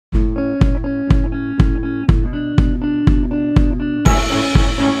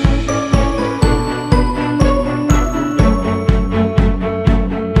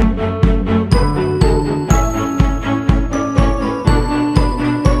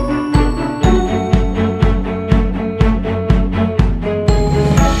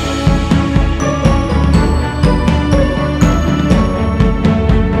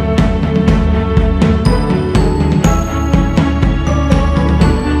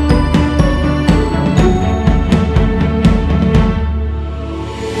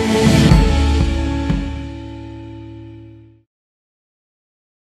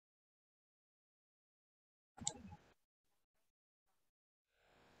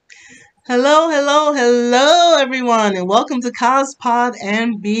Hello, hello, hello, everyone, and welcome to Cospod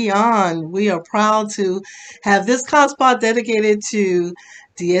and Beyond. We are proud to have this Cospod dedicated to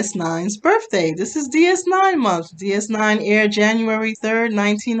DS9's birthday. This is DS9 month. DS9 aired January 3rd,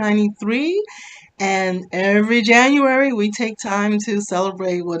 1993, and every January we take time to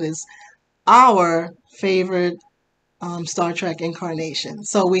celebrate what is our favorite Star Trek incarnation.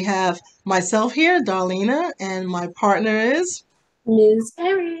 So we have myself here, Darlena, and my partner is. Ms.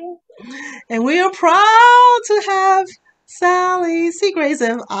 Perry. And we are proud to have Sally Seagraves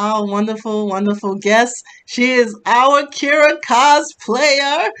as our wonderful, wonderful guest. She is our Kira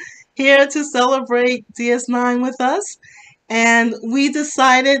cosplayer here to celebrate DS9 with us. And we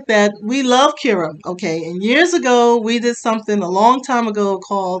decided that we love Kira. Okay, and years ago, we did something a long time ago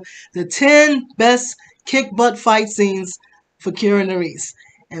called the 10 best kick butt fight scenes for Kira Nerys.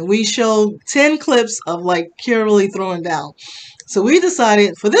 And we showed 10 clips of like Kira really throwing down. So we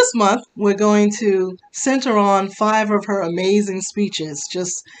decided for this month we're going to center on five of her amazing speeches.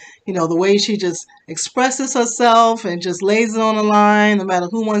 Just, the way she just expresses herself and just lays it on the line. No matter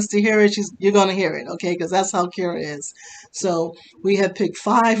who wants to hear it, you're going to hear it, okay? Because that's how Kira is. So we have picked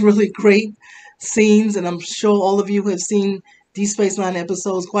five really great scenes, and I'm sure all of you have seen D Space Nine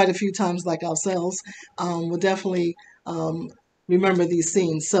episodes quite a few times, like ourselves. Will definitely um, remember these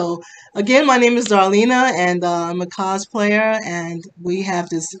scenes. So again, my name is Darlena, and I'm a cosplayer, and we have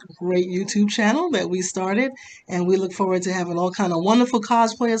this great YouTube channel that we started, and we look forward to having all kind of wonderful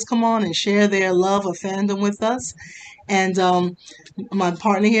cosplayers come on and share their love of fandom with us. And my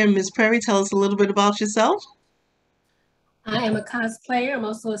partner here, Ms. Perry, tell us a little bit about yourself. I am a cosplayer. I'm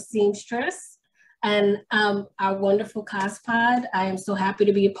also a seamstress. And our wonderful Cospod, I am so happy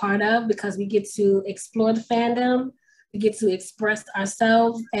to be a part of because we get to explore the fandom, we get to express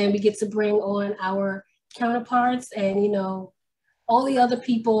ourselves, and we get to bring on our counterparts and, all the other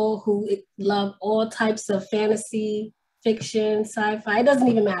people who love all types of fantasy, fiction, sci-fi. It doesn't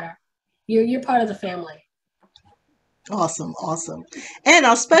even matter. You're part of the family. Awesome, awesome. And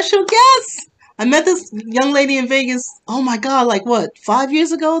our special guest. I met this young lady in Vegas. Oh my God, like what, 5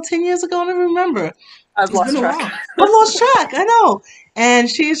 years ago, 10 years ago? I don't remember. I've It's been lost a track. while. I've lost track. I know. And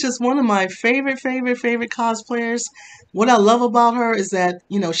she is just one of my favorite, favorite, favorite cosplayers. What I love about her is that,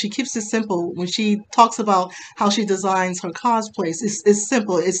 she keeps it simple when she talks about how she designs her cosplays. It's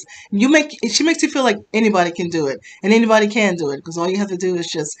simple. She makes you feel like anybody can do it and anybody can do it because all you have to do is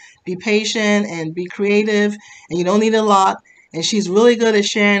just be patient and be creative and you don't need a lot. And she's really good at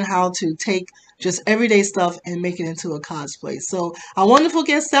sharing how to take just everyday stuff and make it into a cosplay. So, our wonderful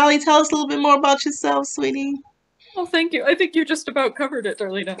guest, Sally, tell us a little bit more about yourself, sweetie. Well, thank you. I think you just about covered it,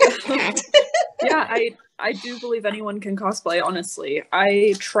 Darlena. Yeah, I do believe anyone can cosplay, honestly.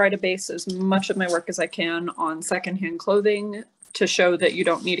 I try to base as much of my work as I can on secondhand clothing to show that you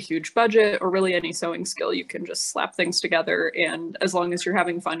don't need a huge budget or really any sewing skill. You can just slap things together, and as long as you're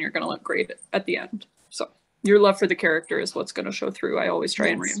having fun, you're going to look great at the end. So, your love for the character is what's going to show through. I always try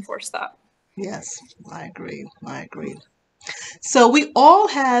and Yes. reinforce that. Yes, I agree. I agree. So we all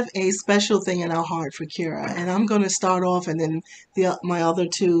have a special thing in our heart for Kira, and I'm going to start off, and then my other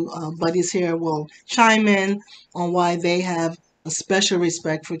two buddies here will chime in on why they have a special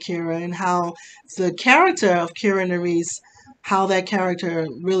respect for Kira and how the character of Kira Nerys, how that character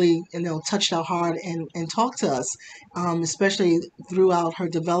really, touched our heart and talked to us, especially throughout her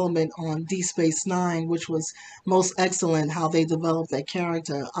development on D Space Nine, which was most excellent how they developed that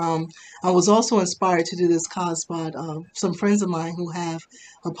character. I was also inspired to do this cosplay. Some friends of mine who have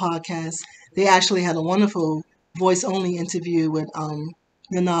a podcast, they actually had a wonderful voice only interview with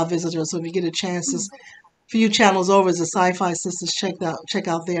the Nah Visitor. So if you get a chance, just a few channels over is the Sci-Fi Sisters. Check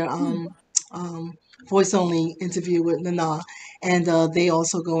out their voice only interview with Nana, and they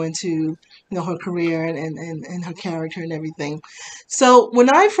also go into her career and her character and everything. So when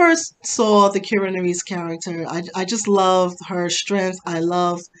I first saw the Kira Nerys character, I just loved her strength. I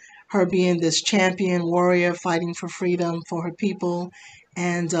loved her being this champion warrior fighting for freedom for her people,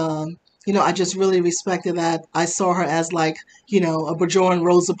 and I just really respected that. I saw her as like a Bajoran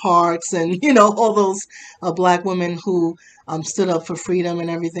Rosa Parks and all those black women who stood up for freedom and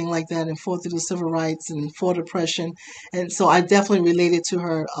everything like that and fought through the civil rights and fought oppression. And so I definitely related to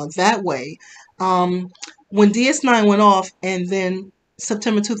her that way. Um, when DS9 went off and then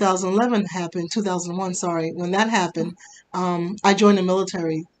September 2011 happened, 2001, sorry, when that happened, I joined the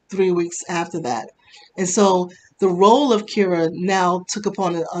military 3 weeks after that. And so the role of Kira now took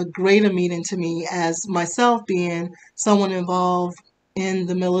upon a greater meaning to me as myself being someone involved in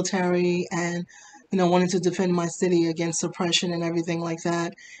the military and wanting to defend my city against oppression and everything like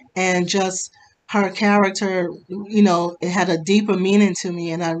that. And just her character, it had a deeper meaning to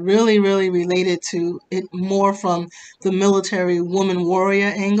me, and I really, really related to it more from the military woman warrior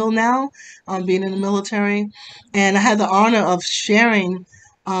angle now, being in the military. And I had the honor of sharing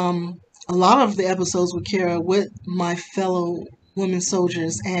a lot of the episodes with Kira with my fellow women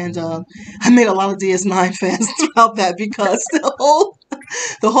soldiers, and I made a lot of DS9 fans throughout that because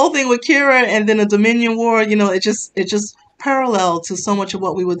the whole thing with Kira and then the Dominion War, it just parallel to so much of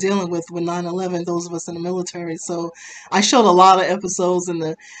what we were dealing with 9/11, those of us in the military. So I showed a lot of episodes in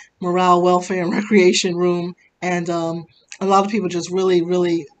the morale, welfare, and recreation room, and a lot of people just really,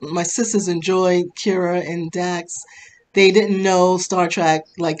 really, my sisters enjoyed Kira and Dax. They didn't know Star Trek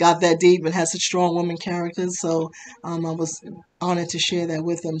like got that deep and had such strong women characters, so I was honored to share that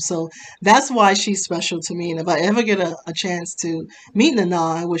with them. So that's why she's special to me, and if I ever get a chance to meet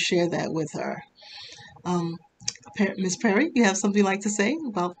Nana, I will share that with her. Um, Miss Perry, you have something you'd like to say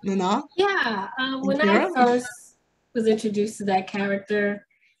about Nana Yeah, and when I Kira? first was introduced to that character,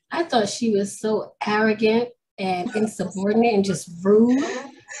 I thought she was so arrogant and insubordinate and just rude.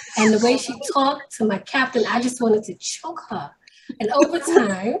 And the way she talked to my captain, I just wanted to choke her. And over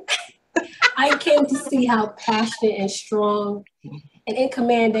time, I came to see how passionate and strong and in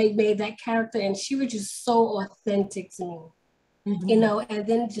command they made that character. And she was just so authentic to me, and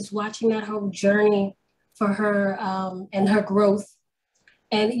then just watching that whole journey for her and her growth.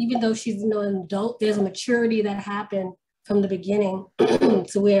 And even though she's an adult, there's a maturity that happened from the beginning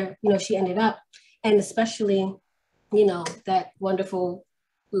to where, she ended up. And especially, that wonderful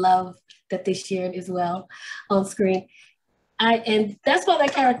love that they shared as well on screen. And that's why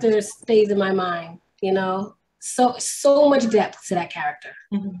that character stays in my mind, so much depth to that character.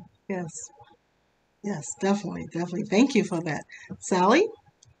 Yes. Yes, definitely, definitely. Thank you for that. Sally?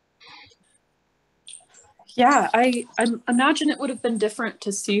 Yeah, I imagine it would have been different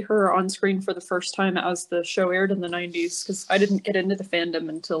to see her on screen for the first time as the show aired in the 90s, because I didn't get into the fandom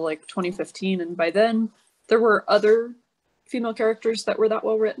until like 2015, and by then there were other female characters that were that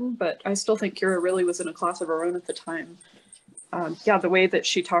well written, but I still think Kira really was in a class of her own at the time. The way that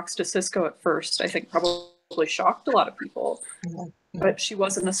she talks to Cisco at first, I think probably shocked a lot of people, but she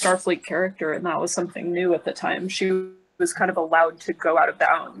wasn't a Starfleet character, and that was something new at the time. She was kind of allowed to go out of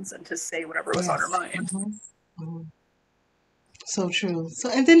bounds and to say whatever was on her mind. So true. So,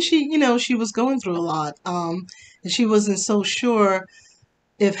 and then she was going through a lot, and she wasn't so sure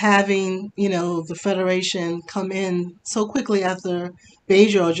if having, the Federation come in so quickly after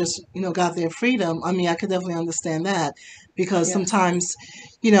Bajor just, got their freedom. I mean, I could definitely understand that because sometimes,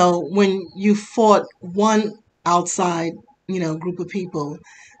 when you fought one outside, group of people,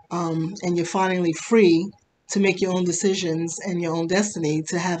 and you're finally free to make your own decisions and your own destiny,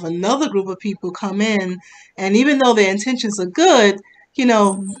 to have another group of people come in, and even though their intentions are good,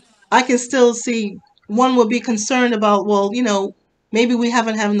 I can still see one will be concerned about, well, maybe we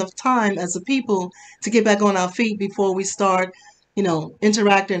haven't had enough time as a people to get back on our feet before we start,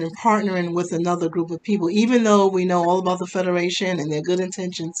 interacting and partnering with another group of people, even though we know all about the Federation and their good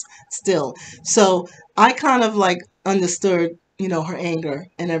intentions still. So I kind of like understood, her anger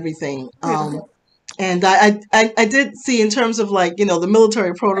and everything. And I did see in terms of like, the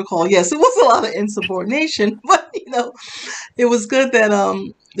military protocol, yes, it was a lot of insubordination, but, it was good that,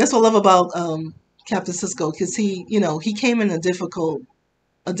 that's what I love about Captain Cisco, because he came in a difficult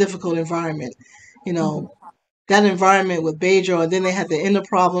environment, that environment with Bajor, and then they had the inner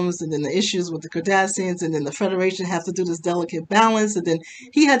problems, and then the issues with the Cardassians, and then the Federation had to do this delicate balance, and then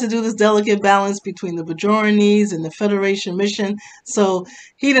he had to do this delicate balance between the Bajorans and the Federation mission. So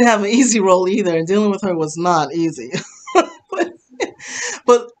he didn't have an easy role either, and dealing with her was not easy.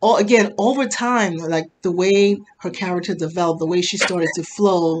 But again, over time, like the way her character developed, the way she started to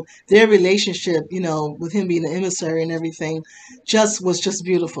flow, their relationship, with him being an emissary and everything, was just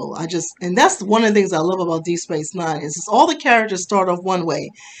beautiful. And that's one of the things I love about Deep Space Nine is all the characters start off one way,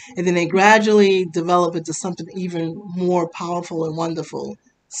 and then they gradually develop into something even more powerful and wonderful.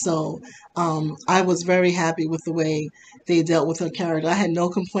 So I was very happy with the way they dealt with her character. I had no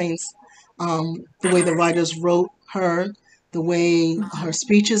complaints. The way the writers wrote her, the way her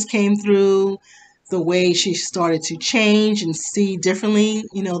speeches came through, the way she started to change and see differently,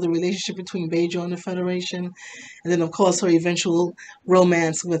 the relationship between Bajor and the Federation, and then of course her eventual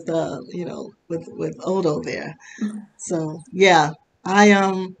romance with, with Odo there. So yeah,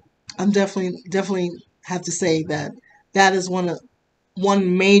 I'm definitely have to say that that is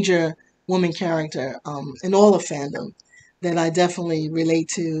one major woman character in all of fandom that I definitely relate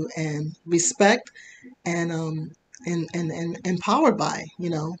to and respect and and empowered by,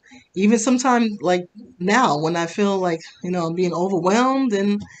 even sometimes like now when I feel like, I'm being overwhelmed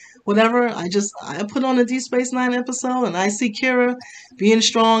and whatever. I put on a DS9 episode and I see Kira being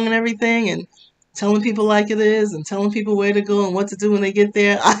strong and everything and telling people like it is and telling people where to go and what to do when they get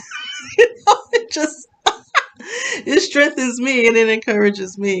there. It just it strengthens me and it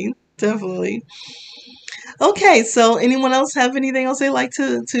encourages me. Definitely. Okay, so anyone else have anything else they'd like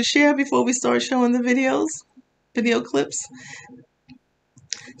to share before we start showing the video clips?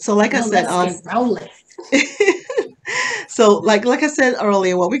 So like I said, let's get rolling. so like I said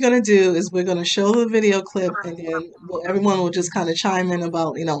earlier, what we're gonna do is we're gonna show the video clip and then everyone will just kind of chime in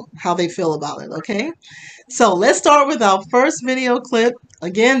about, how they feel about it, okay? So let's start with our first video clip.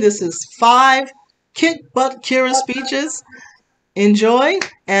 Again, this is 5 kick butt Kira speeches. Enjoy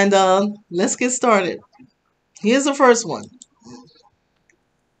and let's get started. Here's the first one.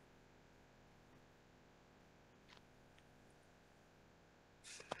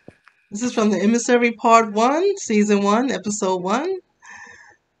 This is from the Emissary Part 1, Season 1, Episode 1.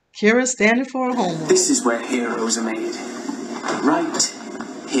 Kira standing for her homework. This is where heroes are made. Right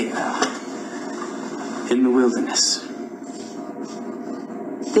here. In the wilderness.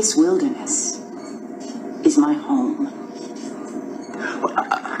 This wilderness is my home.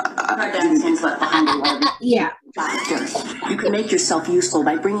 Yeah. You can make yourself useful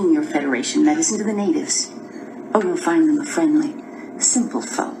by bringing your Federation medicine to the natives. Or you'll find them a friendly, simple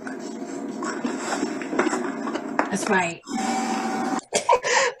folk. That's right.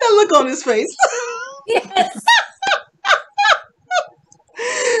 That look on his face. Yes.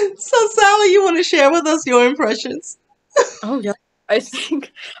 So, Sally, you want to share with us your impressions? Oh yeah. I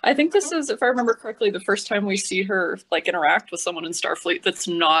think this is, if I remember correctly, the first time we see her interact with someone in Starfleet that's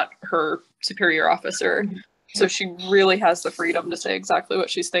not her superior officer. So she really has the freedom to say exactly what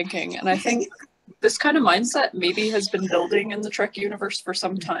she's thinking. And I think this kind of mindset maybe has been building in the Trek universe for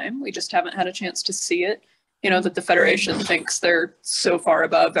some time. We just haven't had a chance to see it. That the Federation thinks they're so far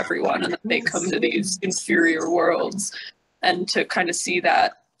above everyone and that they come to these inferior worlds. And to kind of see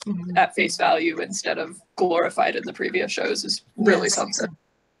that at face value instead of glorified in the previous shows is really something.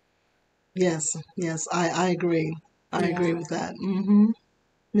 Yes, I agree. I agree with that.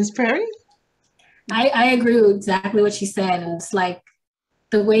 Ms. Perry? I agree with exactly what she said. And it's like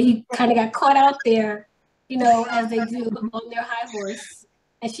the way he kind of got caught out there, as they do on their high horse.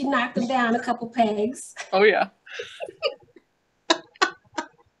 And she knocked him down a couple pegs. Oh, yeah.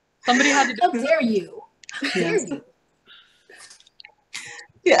 Somebody had to do How dare you? How dare you?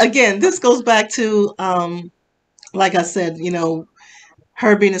 Yeah, again, this goes back to, like I said,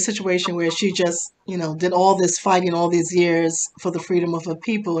 her being in a situation where she just, did all this fighting all these years for the freedom of her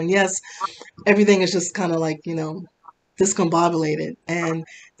people. And yes, everything is just kind of like, discombobulated. And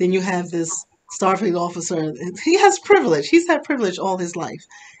then you have this Starfleet officer. He has privilege. He's had privilege all his life.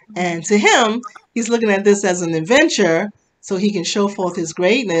 And to him, he's looking at this as an adventure so he can show forth his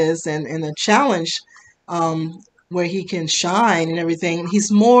greatness and a challenge where he can shine and everything.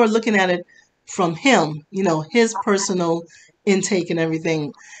 He's more looking at it from him, his personal intake and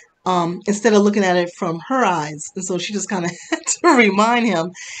everything, instead of looking at it from her eyes. And so she just kind of had to remind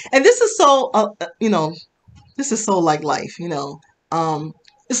him. And this is so, this is so like life,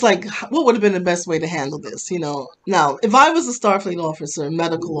 it's like, what would have been the best way to handle this, Now, if I was a Starfleet officer,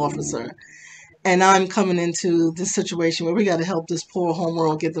 medical officer, and I'm coming into this situation where we got to help this poor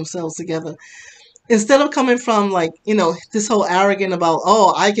homeworld get themselves together, instead of coming from this whole arrogant about,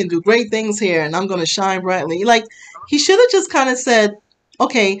 oh, I can do great things here and I'm going to shine brightly. He should have just kind of said,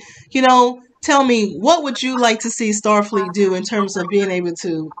 okay, tell me, what would you like to see Starfleet do in terms of being able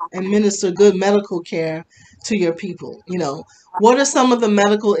to administer good medical care to your people? What are some of the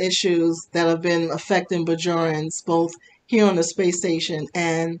medical issues that have been affecting Bajorans, both here on the space station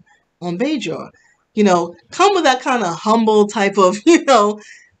and on Bajor? Come with that kind of humble type of,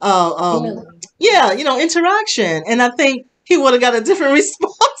 interaction. And I think he would have got a different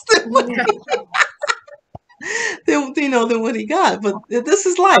response than what than what he got. But this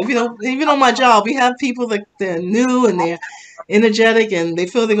is life. Even on my job, we have people that they're new and they're energetic and they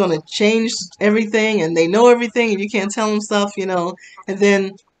feel they're going to change everything and they know everything and you can't tell them stuff, and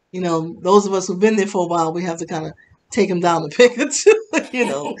then, those of us who've been there for a while, we have to kind of take them down a peg or two,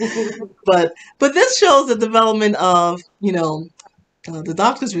 But this shows the development of, the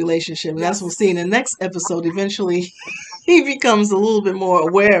Doctor's relationship, and that's what we'll see in the next episode. Eventually, he becomes a little bit more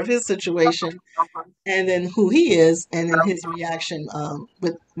aware of his situation, and then who he is, and then his reaction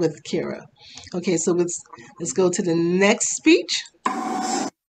with Kira. Okay, so let's go to the next speech.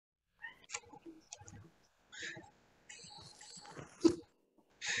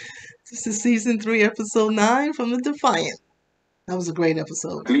 This is season 3, episode 9 from the Defiant. That was a great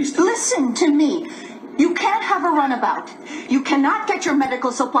episode. Listen to me. You can't have have a runabout. You cannot get your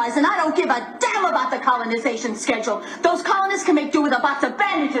medical supplies, and I don't give a damn about the colonization schedule. Those colonists can make do with a box of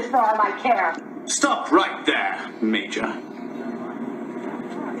bandages for all I care. Stop right there, Major.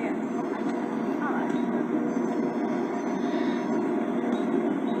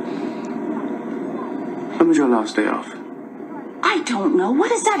 When was your last day off? I don't know. What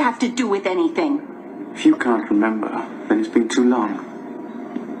does that have to do with anything? If you can't remember, then it's been too long.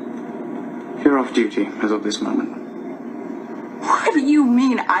 You're off duty as of this moment. What do you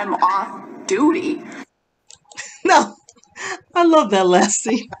mean I'm off duty? No, I love that last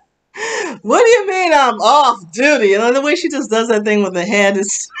scene. What do you mean I'm off duty? And the way she just does that thing with the head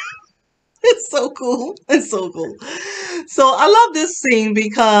is it's so cool. It's so cool. So I love this scene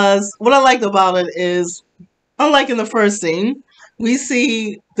because what I liked about it is, unlike in the first scene, we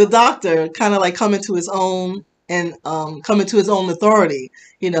see the doctor kind of like come into his own and come into his own authority,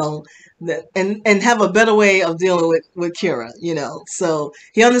 you know, and have a better way of dealing with Kira, you know. So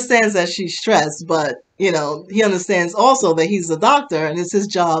he understands that she's stressed, but, you know, he understands also that he's a doctor and it's his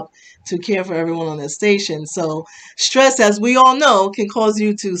job to care for everyone on the station. So stress, as we all know, can cause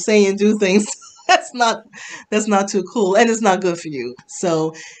you to say and do things that's not too cool, and it's not good for you.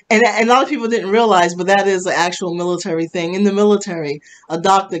 So, and a lot of people didn't realize, but that is an actual military thing. In the military, a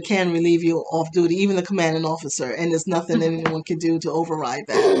doctor can relieve you off duty, even the commanding officer, and there's nothing anyone can do to override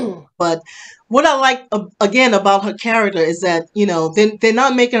that. But what I like again about her character is that, you know, they're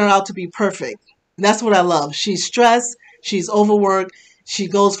not making her out to be perfect. That's what I love. She's stressed, she's overworked, she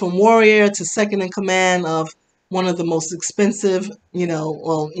goes from warrior to second in command of one of the most expensive, you know,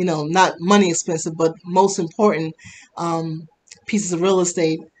 well, you know, not money expensive, but most important pieces of real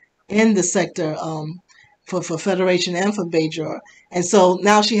estate in the sector for Federation and for Bajor. And so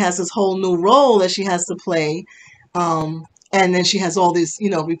now she has this whole new role that she has to play. And then she has all these, you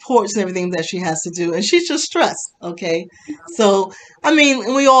know, reports and everything that she has to do. And she's just stressed, okay? So, I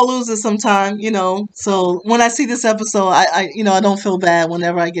mean, we all lose it sometime, you know. So when I see this episode, I you know, I don't feel bad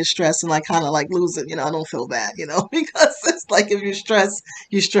whenever I get stressed and I kind of like lose it, you know. I don't feel bad, you know, because it's like if you're stressed,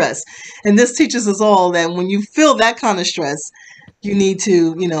 you're stressed. And this teaches us all that when you feel that kind of stress, you need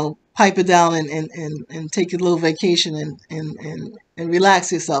to, you know, pipe it down and take a little vacation and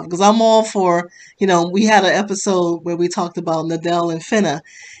relax yourself. Because I'm all for, you know, we had an episode where we talked about Nadell and Finna,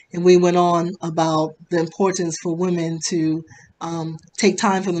 and we went on about the importance for women to take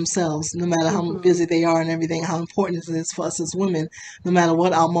time for themselves, no matter how busy they are and everything, how important it is for us as women, no matter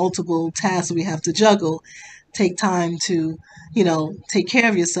what our multiple tasks we have to juggle, take time to, you know, take care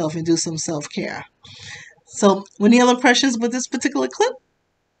of yourself and do some self-care. So, any other impressions with this particular clip?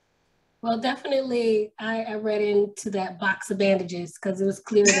 Well, definitely, I read into that box of bandages because it was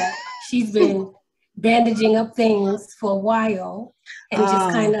clear that she's been bandaging up things for a while and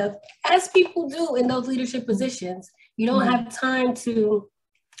just kind of, as people do in those leadership positions, you don't have time to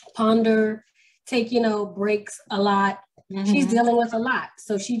ponder, take, you know, breaks a lot. She's dealing with a lot.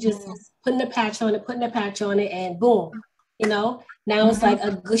 So she just putting a patch on it, and boom, you know, now it's like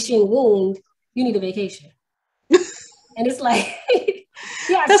a gushing wound. You need a vacation. And it's like,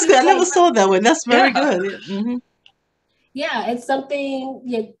 yeah, that's good. Like, I never saw it that way. That's very good. Yeah, it's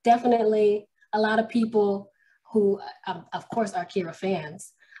something, definitely a lot of people who, of course, are Kira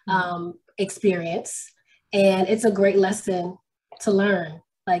fans experience. And it's a great lesson to learn.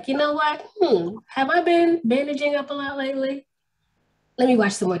 Like, you know what? Have I been bandaging up a lot lately? Let me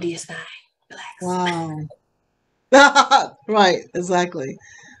watch some more DS9. Relax. Wow. Right, exactly.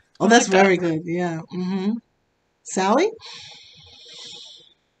 Oh, that's very good. Yeah. Sally?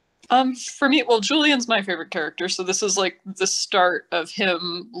 For me, well, Julian's my favorite character, so this is like the start of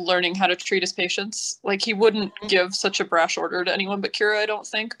him learning how to treat his patients. Like, he wouldn't give such a brash order to anyone but Kira, I don't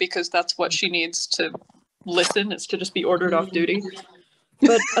think, because that's what she needs to listen, is to just be ordered off duty.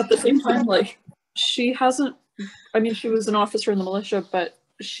 But at the same time, like, she hasn't, I mean, she was an officer in the militia, but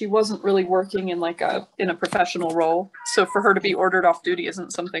she wasn't really working in like a professional role. So for her to be ordered off duty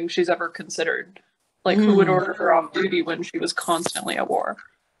isn't something she's ever considered. Like, who would order her off duty when she was constantly at war?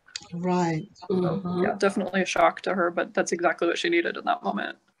 Right. Yeah, definitely a shock to her, but that's exactly what she needed in that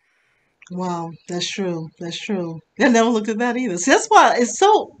moment. Wow, that's true. That's true. I never looked at that either. See, that's why it's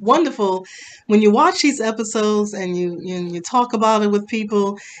so wonderful when you watch these episodes and you talk about it with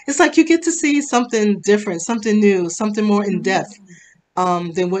people. It's like you get to see something different, something new, something more in depth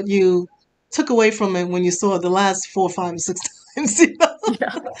than what you took away from it when you saw it the last 4, 5, 6 times. You know?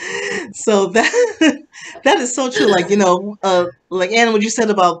 Yeah. So that is so true. Like, you know, like Anna, what you said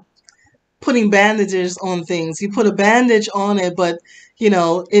about putting bandages on things. You put a bandage on it, but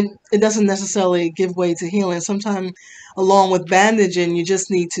it doesn't necessarily give way to healing. Sometimes along with bandaging, you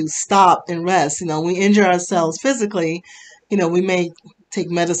just need to stop and rest. We injure ourselves physically, we may take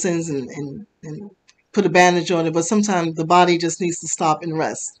medicines and put a bandage on it, but sometimes the body just needs to stop and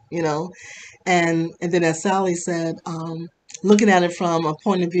rest, and then as Sally said, looking at it from a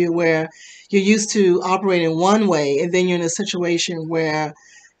point of view where you're used to operating one way, and then you're in a situation where,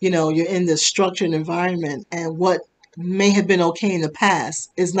 you're in this structured environment, and what may have been okay in the past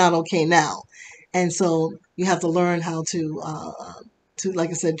is not okay now. And so you have to learn how to, like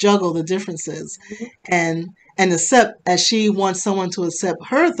I said, juggle the differences and accept, as she wants someone to accept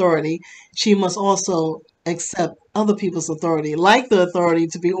her authority, she must also accept other people's authority, like the authority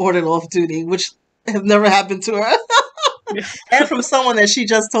to be ordered off duty, which have never happened to her. And from someone that she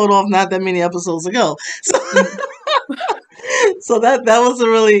just told off not that many episodes ago. So that was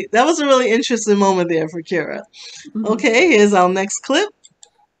a really interesting moment there for Kira. Okay, here's our next clip.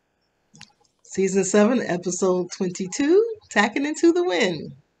 Season 7, episode 22, Tacking Into the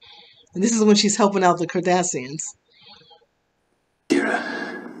Wind. And this is when she's helping out the Cardassians.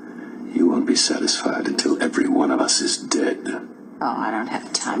 Kira, you won't be satisfied until every one of us is dead. Oh, I don't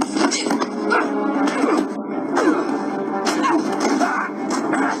have time for it.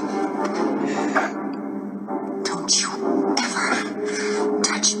 Don't you ever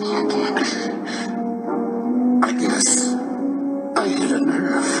touch me again. I guess I hit a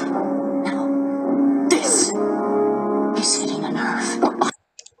nerve. No, this is hitting a nerve.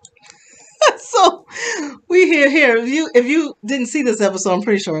 So we hear here, if you didn't see this episode, I'm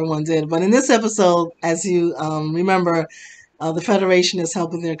pretty sure everyone did, but in this episode, as you remember, the Federation is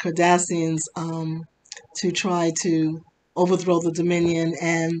helping their Cardassians to try to overthrow the Dominion,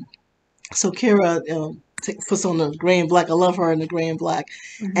 and so Kira puts on the gray and black. I love her in the gray and black,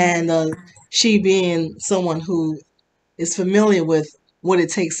 and she being someone who is familiar with what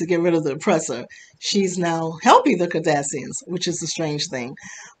it takes to get rid of the oppressor, she's now helping the Cardassians, which is a strange thing.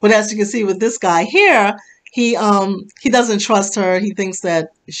 But as you can see with this guy here, he doesn't trust her. He thinks that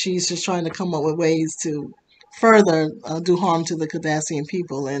she's just trying to come up with ways to further do harm to the Cardassian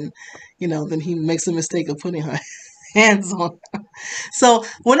people, and then he makes a mistake of putting her hands on her. So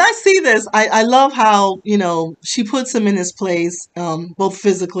when I see this, I love how she puts him in his place, both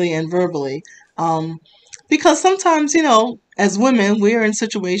physically and verbally, because sometimes as women, we're in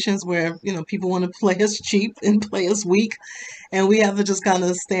situations where people want to play us cheap and play us weak, and we have to just kind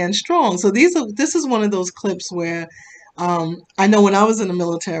of stand strong. So this is one of those clips where I know when I was in the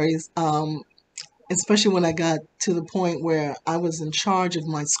military, especially when I got to the point where I was in charge of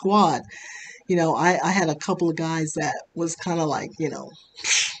my squad, I had a couple of guys that was kind of like,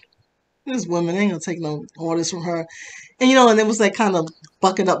 this woman ain't gonna take no orders from her, and it was like kind of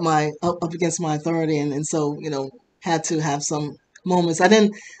bucking up up against my authority, and so had to have some moments. I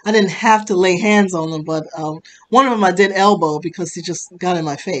didn't have to lay hands on them, but one of them I did elbow because he just got in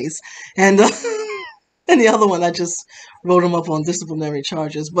my face, and and the other one I just wrote him up on disciplinary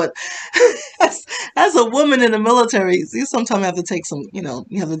charges. But as a woman in the military, you sometimes have to take some,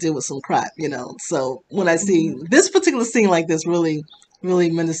 you have to deal with some crap, So when I see this particular scene like this, really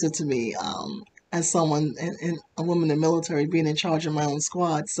ministered to me as someone, and a woman in the military, being in charge of my own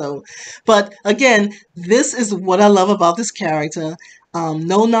squad. So, but again, this is what I love about this character.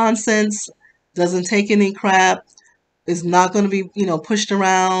 No nonsense, doesn't take any crap, is not going to be, pushed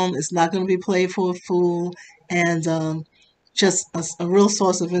around, it's not going to be played for a fool, and just a real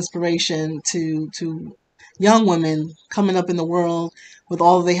source of inspiration to young women coming up in the world with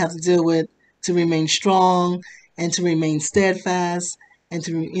all they have to deal with, to remain strong and to remain steadfast and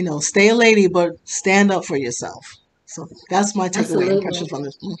to stay a lady but stand up for yourself. So that's my takeaway impression from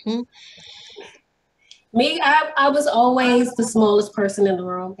this. Me, I was always the smallest person in the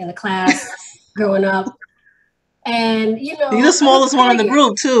room, in the class, growing up. And you're the smallest one in the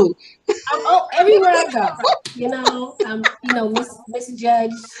group too. Everywhere I go, I'm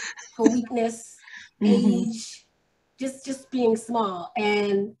misjudged for weakness, age, just being small.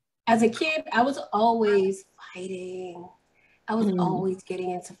 And as a kid, I was always fighting. I was always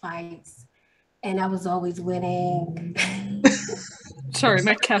getting into fights, and I was always winning. Sorry,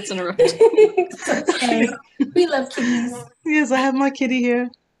 my cat's interrupting. Okay. We love kitties. Yes, I have my kitty here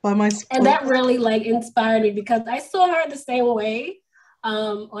by my sport. And that really inspired me, because I saw her the same way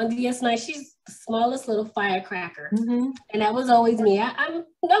on DS9. She's the smallest little firecracker. And that was always me. I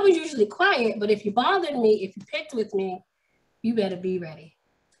was usually quiet, but if you bothered me, if you picked with me, you better be ready.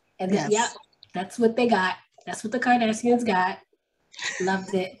 And then, that's what they got. That's what the Cardassians got.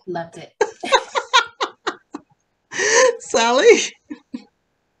 Loved it. Sally?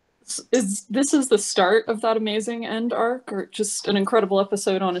 this is the start of that amazing end arc, or just an incredible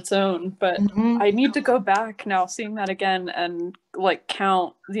episode on its own. But I need to go back now, seeing that again, and like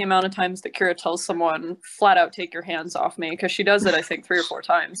count the amount of times that Kira tells someone flat out, take your hands off me, because she does it, I think, 3 or 4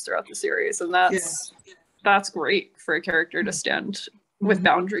 times throughout the series, and that's great for a character to stand with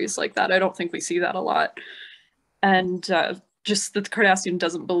boundaries like that. I don't think we see that a lot. And just that the Cardassian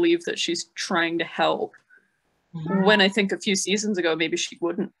doesn't believe that she's trying to help, when I think a few seasons ago maybe she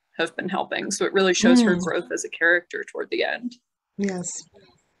wouldn't have been helping. So it really shows her growth as a character toward the end. Yes,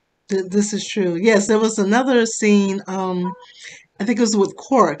 this is true. Yes, there was another scene. I think it was with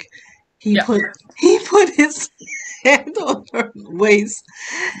Quark. He put his hand on her waist,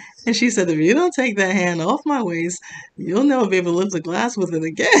 and she said, "If you don't take that hand off my waist, you'll never be able to lift a glass with it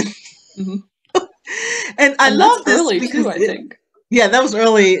again." And I love this early because too, I think. Yeah, that was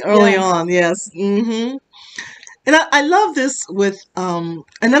early on. Yes. And I love this with and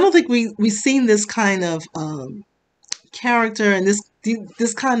I don't think we've seen this kind of character and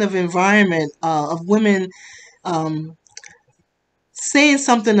this kind of environment of women saying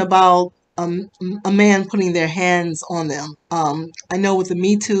something about a man putting their hands on them. I know with the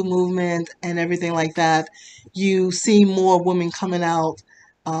Me Too movement and everything like that, you see more women coming out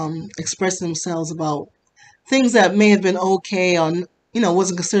expressing themselves about things that may have been okay or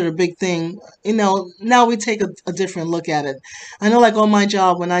wasn't considered a big thing. Now we take a different look at it. I know, like on my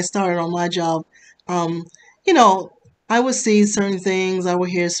job, when I started on my job, I would see certain things, I would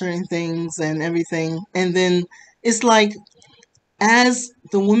hear certain things and everything, and then it's like as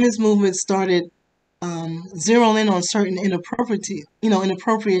the women's movement started zeroing in on certain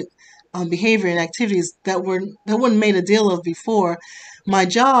inappropriate behavior and activities that wasn't made a deal of before, my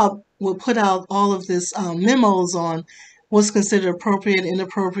job would put out all of this memos on what's considered appropriate,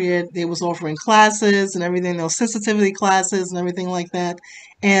 inappropriate. They was offering classes and everything, those sensitivity classes and everything like that.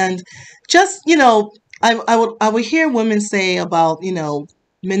 And just, I would hear women say about,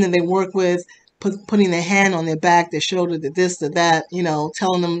 men that they work with, putting their hand on their back, their shoulder, the this, the that,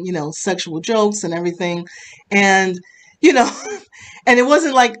 telling them, sexual jokes and everything. And, and it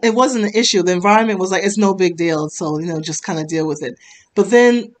wasn't an issue. The environment was like, it's no big deal. So, just kind of deal with it. But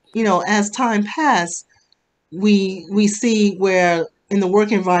then, as time passed, we see where in the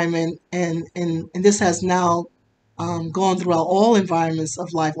work environment, and this has now gone throughout all environments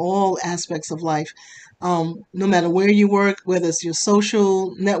of life, all aspects of life, no matter where you work, whether it's your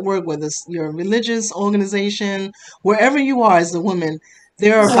social network, whether it's your religious organization, wherever you are as a woman,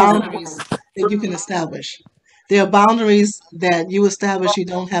 there are boundaries that you can establish. There are boundaries that you establish you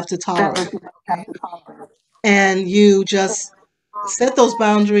don't have to tolerate. Okay? And you just set those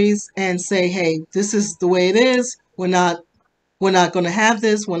boundaries and say, hey, this is the way it is. We're not going to have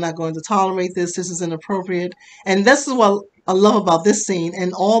this. We're not going to tolerate this. This is inappropriate. And this is what I love about this scene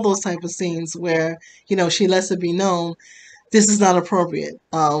and all those type of scenes where, she lets it be known this is not appropriate.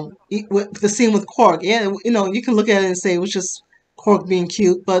 The scene with Quark, you can look at it and say it was just Quark being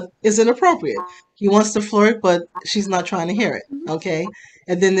cute, but is it appropriate? He wants to flirt, but she's not trying to hear it. Okay.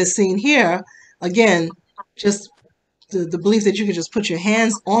 And then this scene here, again, just the belief that you can just put your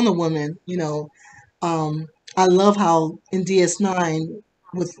hands on the woman, I love how in DS9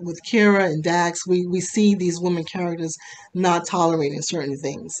 with Kira and Dax, we see these women characters not tolerating certain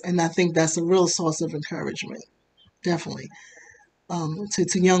things. And I think that's a real source of encouragement, definitely,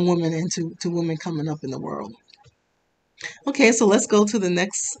 to young women and to women coming up in the world. Okay, so let's go to the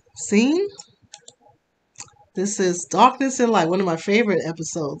next scene. This is Darkness and Light, one of my favorite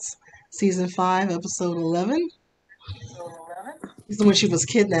episodes. Season 5, episode 11. This is when she was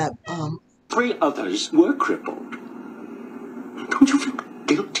kidnapped. 3 others were crippled. Don't you feel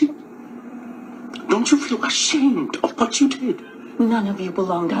guilty? Don't you feel ashamed of what you did? None of you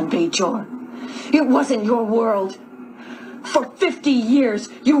belonged on Bajor. It wasn't your world. For 50 years,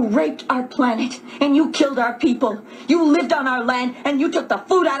 you raped our planet, and you killed our people. You lived on our land, and you took the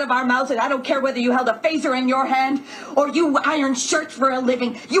food out of our mouths, and I don't care whether you held a phaser in your hand, or you ironed shirts for a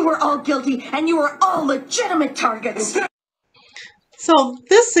living. You were all guilty, and you were all legitimate targets. So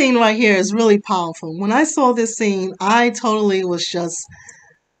this scene right here is really powerful. When I saw this scene, I totally was just,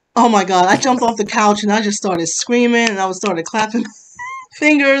 oh my God, I jumped off the couch and I just started screaming and I started clapping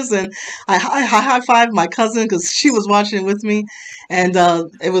fingers, and I high-fived my cousin because she was watching with me. And I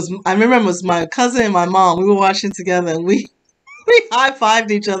remember it was my cousin and my mom. We were watching together and we high-fived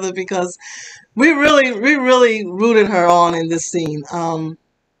each other because we really rooted her on in this scene.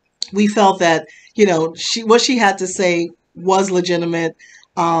 We felt that, what she had to say was legitimate.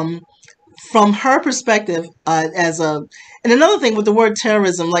 from her perspective, and another thing with the word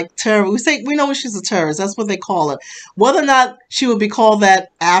terrorism, like terror, we know she's a terrorist. That's what they call her. Whether or not she would be called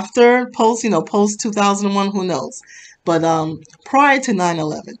that after post 2001, who knows? But prior to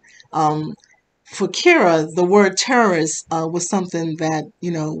 9/11, for Kira, the word terrorist was something that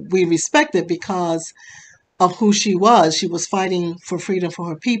we respected because of who she was. She was fighting for freedom for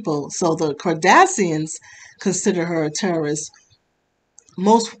her people. So the Cardassians consider her a terrorist.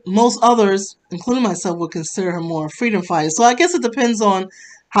 Most others, including myself, would consider her more a freedom fighter. So I guess it depends on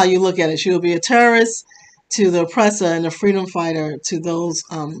how you look at it. She will be a terrorist to the oppressor and a freedom fighter to those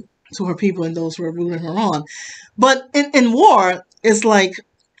to her people and those who are rooting her on. But in war, it's like,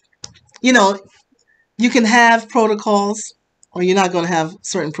 you can have protocols or you're not going to have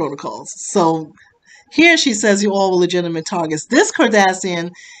certain protocols. So here she says you all were legitimate targets. This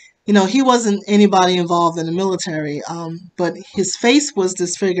Cardassian, he wasn't anybody involved in the military, but his face was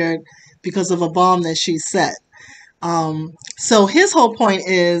disfigured because of a bomb that she set. So his whole point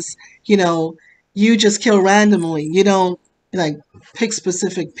is, you just kill randomly. You don't like pick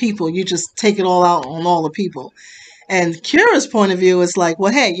specific people. You just take it all out on all the people. And Kira's point of view is like,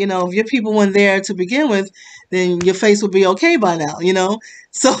 well, hey, if your people weren't there to begin with, then your face would be okay by now,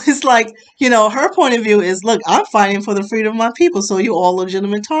 So it's like, her point of view is, look, I'm fighting for the freedom of my people, so you're all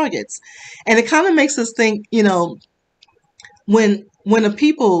legitimate targets. And it kind of makes us think, when a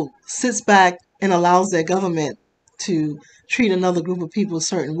people sits back and allows their government to treat another group of people a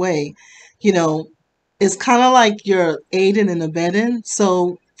certain way, it's kind of like you're aiding and abetting.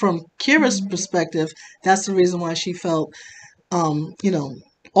 So from Kira's perspective, that's the reason why she felt,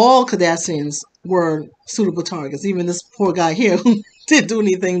 all Cardassians were suitable targets. Even this poor guy here who didn't do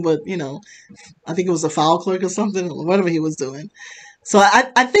anything but, I think it was a file clerk or something, or whatever he was doing. So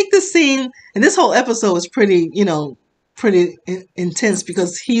I think this scene and this whole episode was pretty, intense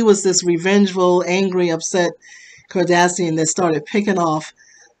because he was this revengeful, angry, upset Cardassian that started picking off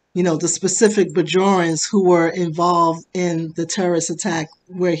the specific Bajorans who were involved in the terrorist attack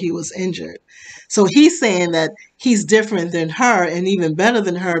where he was injured. So he's saying that he's different than her and even better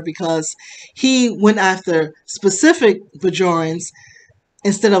than her because he went after specific Bajorans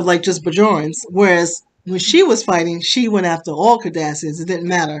instead of like just Bajorans. Whereas when she was fighting, she went after all Cardassians. It didn't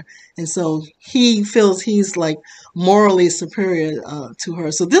matter. And so he feels he's like morally superior to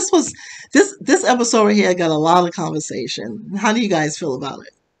her. So this episode right here got a lot of conversation. How do you guys feel about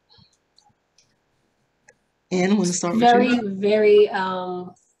it? Anne, want to start with you? Very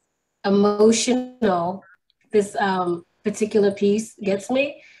emotional. This particular piece gets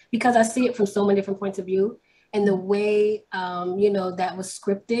me because I see it from so many different points of view, and the way that was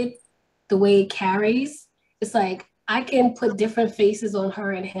scripted, the way it carries. It's like I can put different faces on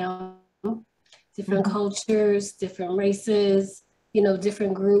her and him, different cultures, different races,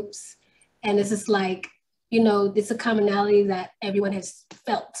 different groups, and it's just like it's a commonality that everyone has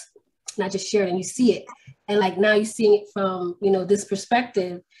felt, not just shared, and you see it. And like now you're seeing it from, this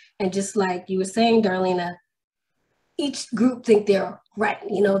perspective. And just like you were saying, Darlena, each group think they're right,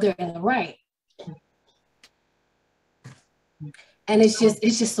 they're in the right. And it's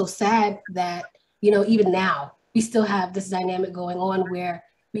just so sad that, even now we still have this dynamic going on where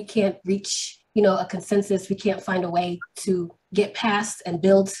we can't reach, a consensus. We can't find a way to get past and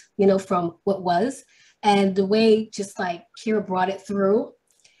build, from what was. And the way just like Kira brought it through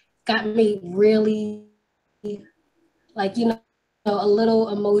got me really like, a little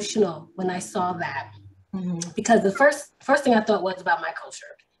emotional when I saw that. Because the first thing I thought was about my culture,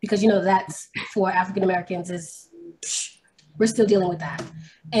 because, that's for African Americans we're still dealing with that.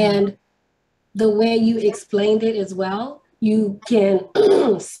 And the way you explained it as well, you can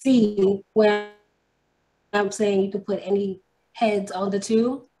see when I'm saying you can put any heads on the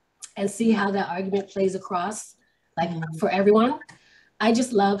two and see how that argument plays across, like for everyone. I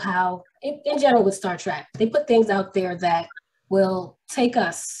just love how, in general with Star Trek, they put things out there that will take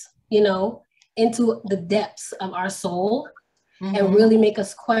us, into the depths of our soul and really make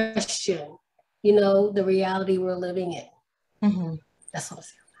us question, the reality we're living in. That's what I'm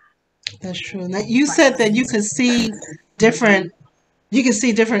saying. That's true. Now, you said that you can see different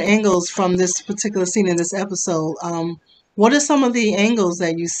angles from this particular scene in this episode. What are some of the angles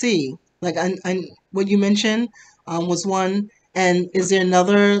that you see? Like, what you mentioned was one. And is there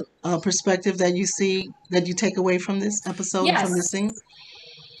another perspective that you see that you take away from this episode and from this scene?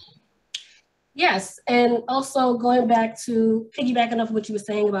 Yes, and also going back to piggybacking off what you were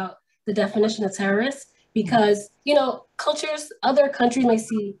saying about the definition of terrorists, because other countries may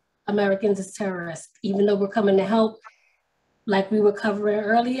see Americans as terrorists, even though we're coming to help, like we were covering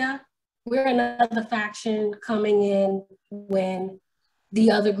earlier. We're another faction coming in when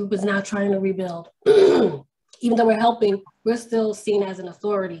the other group is now trying to rebuild. Even though we're helping, we're still seen as an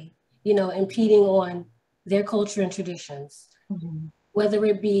authority, you know, impeding on their culture and traditions. Mm-hmm. Whether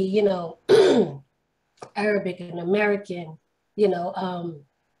it be, you know, Arabic and American, you know,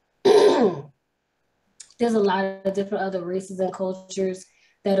 there's a lot of different other races and cultures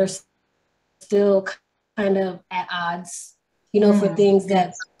that are still kind of at odds, you know, for things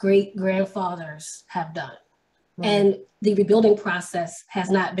that great grandfathers have done. Right. And the rebuilding process has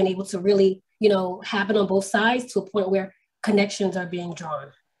not been able to really, you know, happen on both sides to a point where connections are being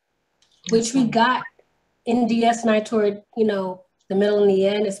drawn, which we got in DS9 toward, you know, the middle and the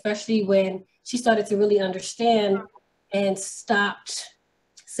end, especially when she started to really understand and stopped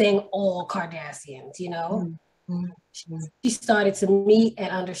saying all Cardassians, you know. She started to meet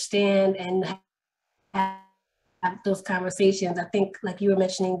and understand and have those conversations. I think, like you were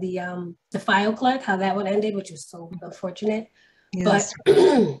mentioning, the file clerk, how that one ended, which was so unfortunate. Yes.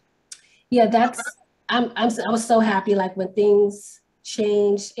 But yeah, I was so happy, like, when things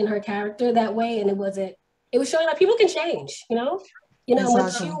changed in her character that way, and it was showing that people can change, you know. Exactly.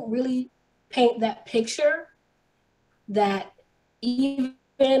 Once you really paint that picture, that even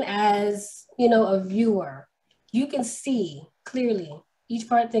as, you know, a viewer, you can see clearly each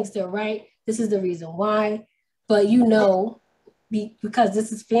part thinks they're right. This is the reason why. But, you know, because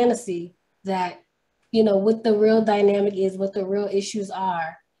this is fantasy, that, you know, what the real dynamic is, what the real issues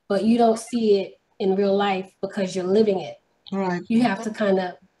are, but you don't see it in real life because you're living it. Right. You have to kind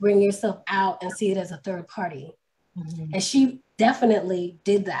of bring yourself out and see it as a third party. Mm-hmm. And she definitely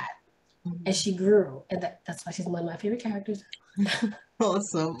did that. Mm-hmm. And she grew. And that's why she's one of my favorite characters.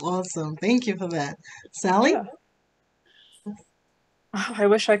 Awesome. Thank you for that. Sally? Yeah. I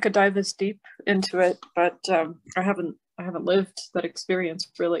wish I could dive as deep into it, but I haven't lived that experience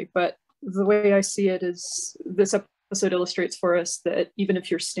really. But the way I see it is, this episode illustrates for us that even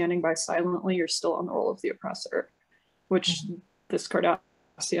if you're standing by silently, you're still on the role of the oppressor, which this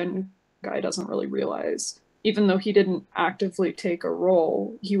Cardassian guy doesn't really realize. Even though he didn't actively take a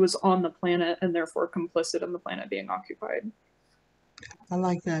role, he was on the planet and therefore complicit in the planet being occupied. I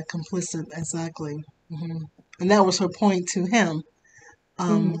like that, complicit, exactly. Mm-hmm. And that was her point to him.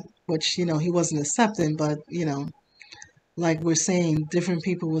 Which, you know, he wasn't accepting, but, you know, like we're saying, different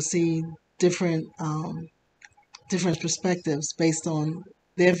people will see different perspectives based on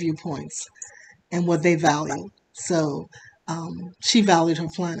their viewpoints and what they value. So she valued her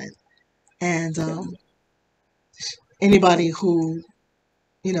planet. And anybody who,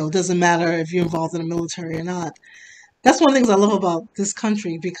 you know, doesn't matter if you're involved in the military or not. That's one of the things I love about this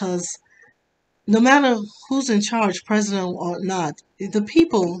country, because no matter who's in charge, president or not, the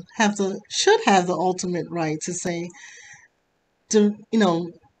people should have the ultimate right to say, you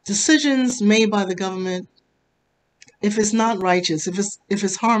know, decisions made by the government, if it's not righteous, if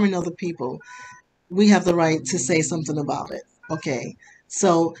it's harming other people, we have the right to say something about it. Okay,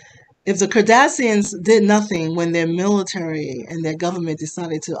 so if the Cardassians did nothing when their military and their government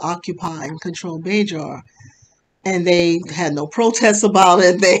decided to occupy and control Bajor, and they had no protests about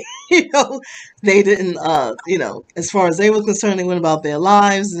it, they, you know, they didn't, you know, as far as they were concerned, they went about their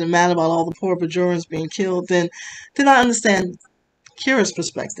lives, and mad about all the poor Bajorans being killed, then I understand Kira's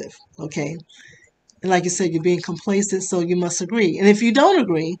perspective, okay? And like you said, you're being complacent, so you must agree. And if you don't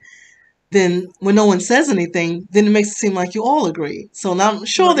agree, then when no one says anything, then it makes it seem like you all agree. So now I'm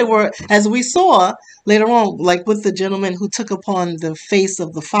sure there were, as we saw later on, like with the gentleman who took upon the face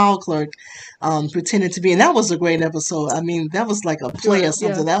of the file clerk, pretending to be, and that was a great episode. I mean, that was like a play or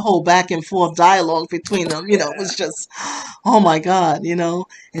something. Yeah. That whole back and forth dialogue between them, you know, was just, oh my God, you know,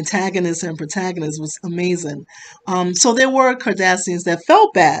 antagonist and protagonist was amazing. So there were Cardassians that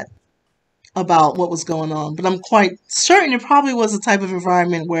felt bad about what was going on, but I'm quite certain it probably was a type of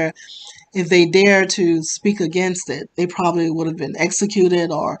environment where if they dared to speak against it, they probably would have been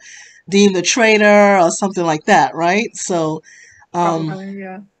executed or deemed a traitor or something like that, right? So,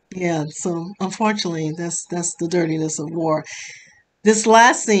 yeah. So unfortunately, that's the dirtiness of war. This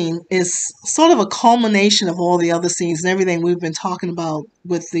last scene is sort of a culmination of all the other scenes and everything we've been talking about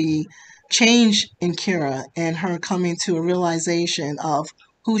with the change in Kira and her coming to a realization of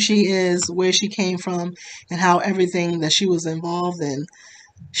who she is, where she came from, and how everything that she was involved in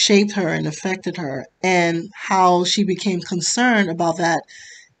shaped her and affected her, and how she became concerned about that,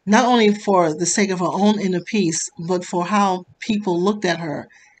 not only for the sake of her own inner peace, but for how people looked at her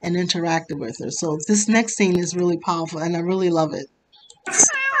and interacted with her. So this next scene is really powerful, and I really love it.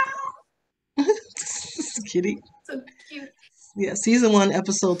 Kitty. So cute. Yeah, season 1,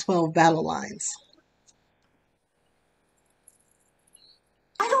 episode 12, Battle Lines.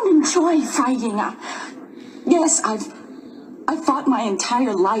 I don't enjoy fighting. Yes, I've I fought my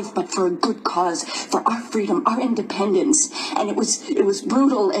entire life, but for a good cause, for our freedom, our independence. And it was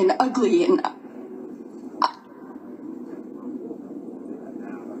brutal and ugly and...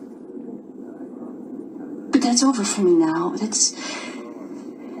 But that's over for me now. That's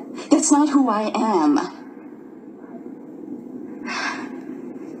not who I am.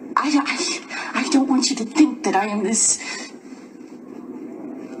 I don't want you to think that I am this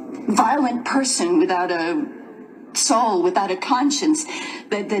violent person without a soul, without a conscience.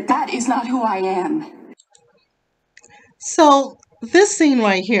 That is not who I am. So this scene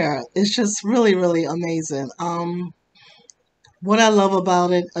right here is just really, really amazing. What I love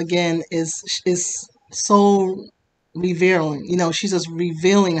about it again is so revealing. You know, she's just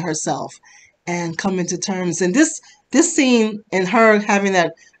revealing herself and coming to terms. And this scene and her having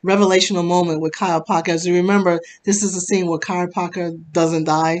that revelational moment with Kyle Parker, as you remember, this is the scene where Kyle Parker doesn't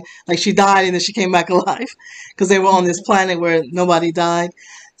die. Like, she died and then she came back alive because they were on this planet where nobody died.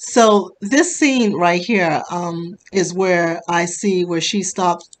 So this scene right here is where I see where she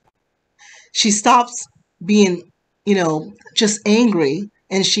stops being, you know, just angry,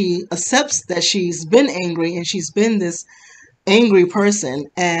 and she accepts that she's been angry and she's been this angry person.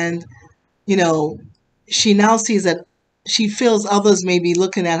 And, you know, she now sees that she feels others may be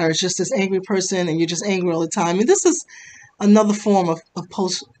looking at her as just this angry person and you're just angry all the time. And this is another form of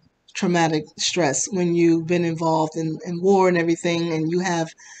post-traumatic stress when you've been involved in war and everything, and you have,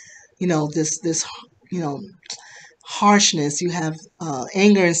 you know, this, you know, harshness, you have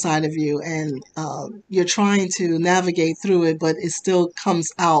anger inside of you, and you're trying to navigate through it, but it still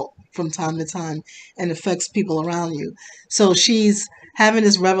comes out from time to time and affects people around you. So she's having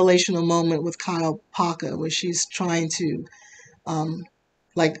this revelational moment with Kyle Parker where she's trying to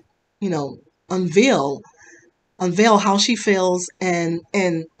like, you know, unveil how she feels, and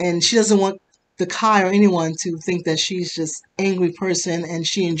she doesn't want the Kai or anyone to think that she's just angry person and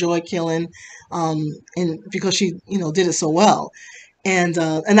she enjoyed killing, and because she, you know, did it so well. And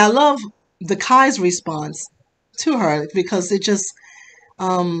I love the Kai's response to her, because it just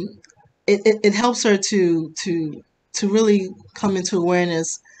it helps her to really come into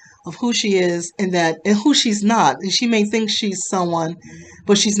awareness of who she is and who she's not. And she may think she's someone,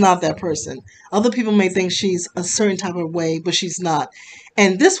 but she's not that person. Other people may think she's a certain type of way, but she's not.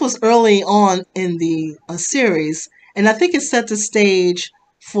 And this was early on in the series, and I think it set the stage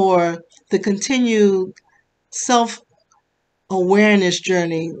for the continued self-awareness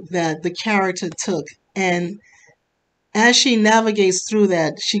journey that the character took. And as she navigates through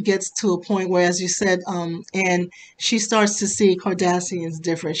that, she gets to a point where, as you said, and she starts to see Cardassians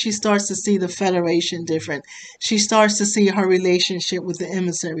different. She starts to see the Federation different. She starts to see her relationship with the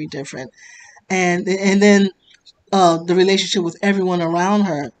emissary different, and then the relationship with everyone around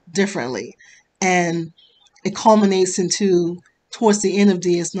her differently. And it culminates into, towards the end of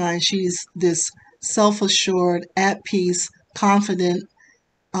DS9, she's this self-assured, at peace, confident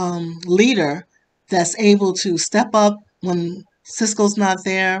leader that's able to step up when Cisco's not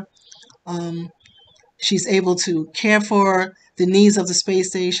there. She's able to care for the needs of the space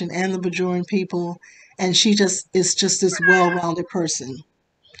station and the Bajoran people, and she just is just this well-rounded person.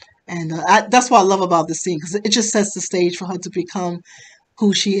 And that's what I love about this scene, because it just sets the stage for her to become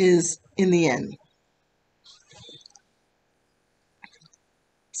who she is in the end.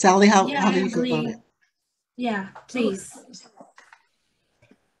 Sally, how do you feel about it? Yeah, please.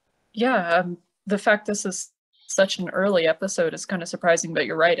 Yeah, the fact this is such an early episode is kind of surprising, but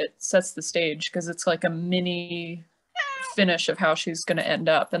you're right, it sets the stage because it's like a mini finish of how she's going to end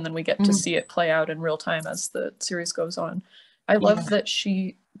up, and then we get to see it play out in real time as the series goes on. I love that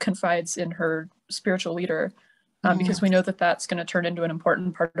she confides in her spiritual leader, because we know that that's going to turn into an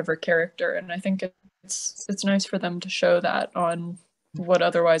important part of her character, and I think it's nice for them to show that on what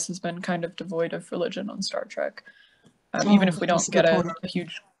otherwise has been kind of devoid of religion on Star Trek. Even if we don't get a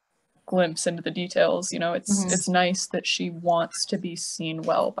huge glimpse into the details, you know, it's nice that she wants to be seen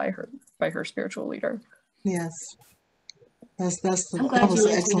well by her spiritual leader. Yes, that was an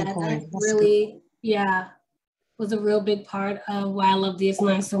excellent point. That really, was a real big part of why I love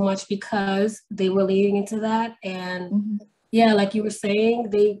DS9 so much, because they were leading into that. And like you were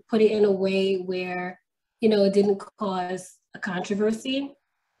saying, they put it in a way where, you know, it didn't cause a controversy,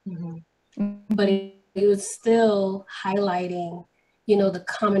 but it was still highlighting, you know, the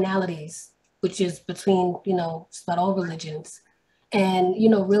commonalities, which is between, you know, just about all religions, and, you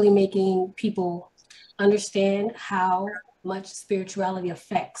know, really making people understand how much spirituality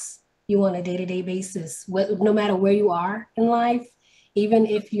affects you on a day-to-day basis, no matter where you are in life, even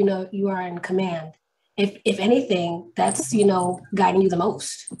if, you know, you are in command. If anything, that's, you know, guiding you the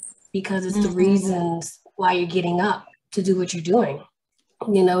most, because it's the reasons why you're getting up to do what you're doing.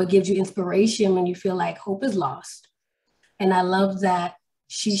 You know, it gives you inspiration when you feel like hope is lost. And I love that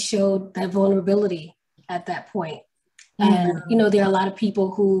she showed that vulnerability at that point. And, you know, there are a lot of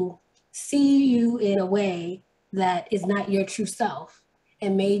people who see you in a way that is not your true self.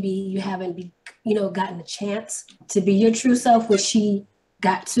 And maybe you haven't, gotten a chance to be your true self, which she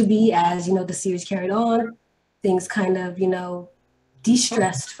got to be as, the series carried on. Things kind of,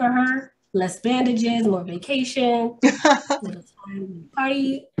 de-stressed for her. Less bandages, more vacation, little time to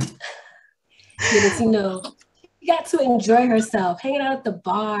party. She got to enjoy herself, hanging out at the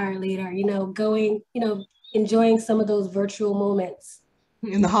bar later, going, enjoying some of those virtual moments.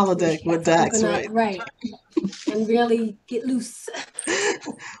 In the holodeck with Dax, right. And really get loose.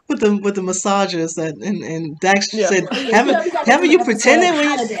 with the massages and Dax said, haven't you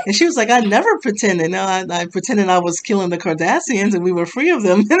pretended? And she was like, I never pretended. No, I pretended I was killing the Cardassians and we were free of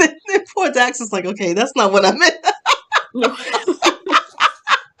them. And then poor Dax is like, okay, that's not what I meant.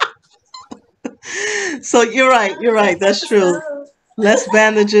 So you're right. That's true. Less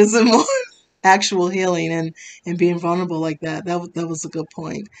bandages and more actual healing and being vulnerable like that. That was a good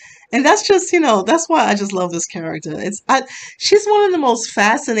point. And that's just, that's why I just love this character. She's one of the most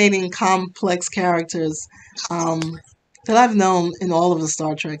fascinating, complex characters that I've known in all of the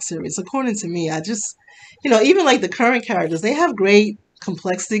Star Trek series. According to me, I just, even like the current characters, they have great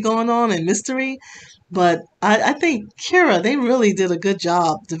complexity going on and mystery. But I think Kira, they really did a good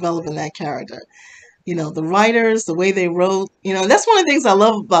job developing that character. The writers, the way they wrote, that's one of the things I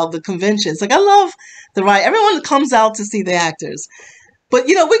love about the conventions. Like I love the writer. Everyone comes out to see the actors. But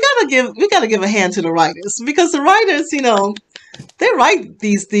we gotta give a hand to the writers, because the writers, they write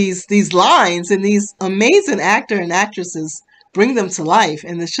these lines, and these amazing actor and actresses bring them to life,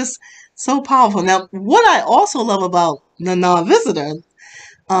 and it's just so powerful. Now, what I also love about Nana Visitor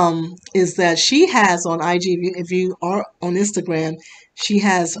is that she has on IG, if you are on Instagram, she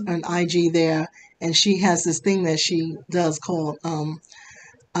has an IG there, and she has this thing that she does called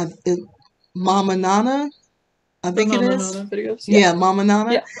Mama Nana. I think it is. Nana videos. Yeah, Mama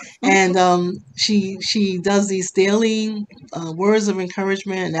Nana. Yeah. And she does these daily words of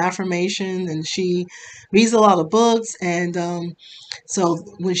encouragement and affirmation, and she reads a lot of books. And so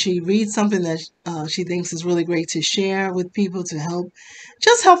when she reads something that she thinks is really great to share with people, to help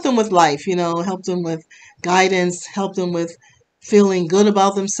them with life, help them with guidance, help them with feeling good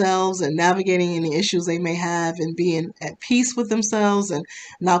about themselves and navigating any issues they may have, and being at peace with themselves and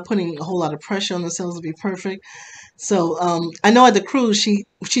not putting a whole lot of pressure on themselves to be perfect. So I know at the cruise, she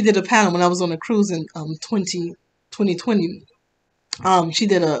did a panel when I was on a cruise in 2020. She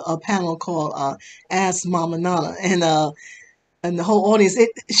did a panel called Ask Mama Nana, and the whole audience,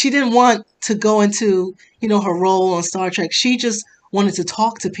 she didn't want to go into, her role on Star Trek. She just wanted to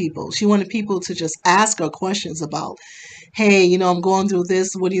talk to people. She wanted people to just ask her questions about, hey, I'm going through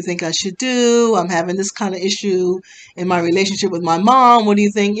this. What do you think I should do? I'm having this kind of issue in my relationship with my mom. What do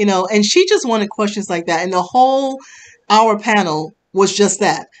you think? And she just wanted questions like that. And the whole hour panel was just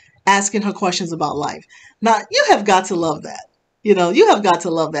that, asking her questions about life. Now, you have got to love that. You have got to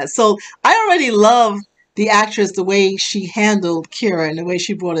love that. So I already love the actress, the way she handled Kira and the way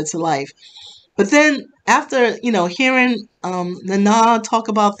she brought it to life. But then after, hearing Nana talk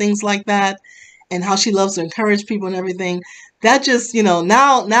about things like that, and how she loves to encourage people and everything, that just,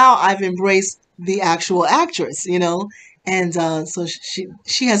 now I've embraced the actual actress, and so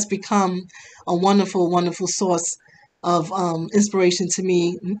she has become a wonderful, wonderful source of inspiration to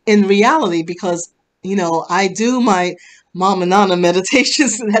me in reality, because, I do my Mama Nana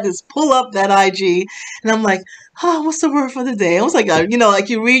meditations, and that is pull up that IG, and I'm like, what's the word for the day? I was like, like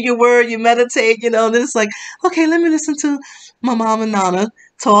you read your word, you meditate, then it's like, okay, let me listen to my Mama Nana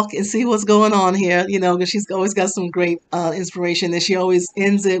talk and see what's going on here, because she's always got some great inspiration, and she always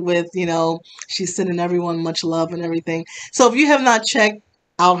ends it with, she's sending everyone much love and everything. So if you have not checked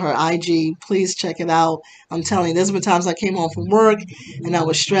out her IG, please check it out. I'm telling you, there's been times I came home from work and I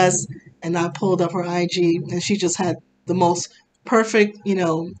was stressed, and I pulled up her IG, and she just had the most perfect,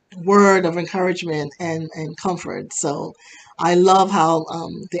 word of encouragement and comfort. So I love how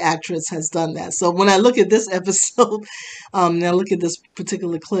the actress has done that. So when I look at this episode, and I look at this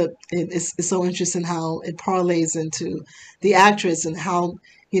particular clip, it's so interesting how it parlays into the actress and how,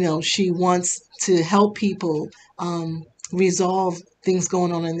 she wants to help people resolve things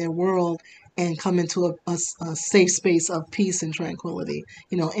going on in their world and come into a safe space of peace and tranquility,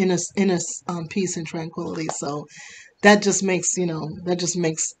 inner peace and tranquility. So that just makes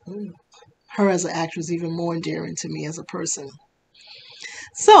her as an actress even more endearing to me as a person.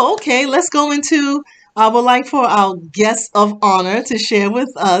 So, okay, let's go into, I would like for our guest of honor to share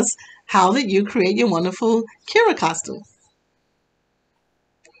with us how did you create your wonderful Kira costume?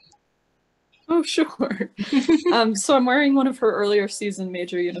 Oh, sure. So I'm wearing one of her earlier season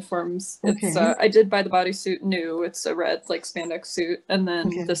major uniforms. It's Okay. I did buy the bodysuit new. It's a red like spandex suit, and then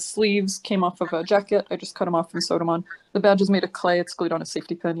Okay. the sleeves came off of a jacket. I just cut them off and sewed them on. The badge is made of clay. It's glued on a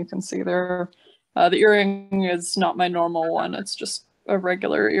safety pin. You can see there. The earring is not my normal one. It's just a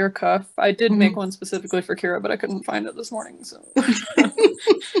regular ear cuff. I did make one specifically for Kira, but I couldn't find it this morning. So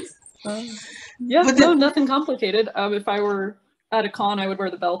yeah, But no, nothing complicated. If I were at a con, I would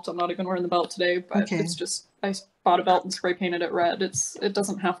wear the belt. I'm not even wearing the belt today, but Okay. it's just I bought a belt and spray painted it red. It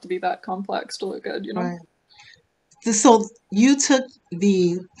doesn't have to be that complex to look good, you know. Right. So you took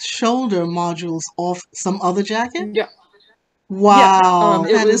the shoulder modules off some other jacket? Yeah. Wow,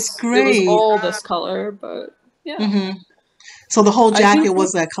 It that was is great. all this color, but yeah. Hmm. So the whole I do jacket think-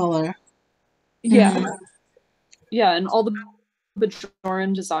 was that color. Yeah. Mhm. Yeah, and all the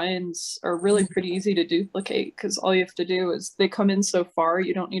Bajoran designs are really pretty easy to duplicate because all you have to do is they come in so far,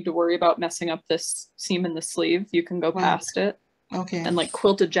 you don't need to worry about messing up this seam in the sleeve. You can go Right. past it. Okay. And like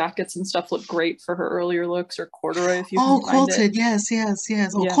quilted jackets and stuff look great for her earlier looks, or corduroy if you Oh, can find quilted. it. Yes, yes,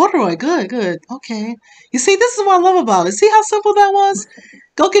 yes. Oh, Yeah. corduroy. Good, good. Okay. You see, this is what I love about it. See how simple that was?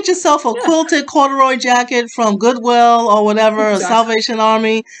 Go get yourself a Yeah. quilted corduroy jacket from Goodwill or whatever, or Exactly. Salvation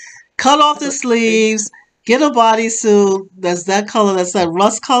Army. Cut off the sleeves. Get a bodysuit that's that color. That's that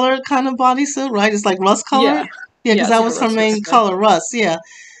rust color kind of bodysuit, right? It's like rust color. Yeah. Yeah, because it's that like a was her rustic main color. color, rust. Yeah.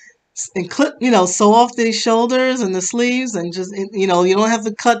 And clip, sew off the shoulders and the sleeves, and just, you don't have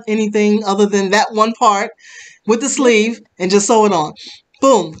to cut anything other than that one part with the sleeve, and just sew it on.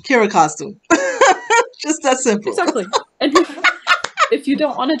 Boom, Kira costume. Just that simple. Exactly. And if you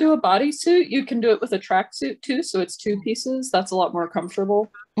don't want to do a bodysuit, you can do it with a tracksuit too. So it's 2 pieces. That's a lot more comfortable.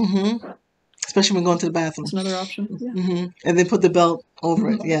 Hmm. Especially when going to the bathroom. That's another option. Yeah. Hmm. And then put the belt over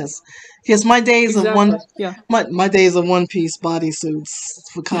it. Yes. Yes, my days of Exactly. Yeah. my days of one-piece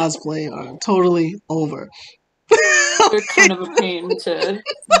bodysuits for cosplay are totally over. They're kind of a pain to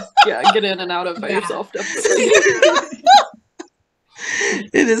get in and out of by yourself, definitely.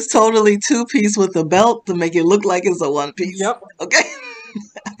 It is totally 2-piece with a belt to make it look like it's a 1-piece. Yep. Okay.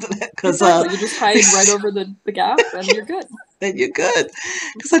 Because Exactly. You just hide right over the gap and you're good. then you're good.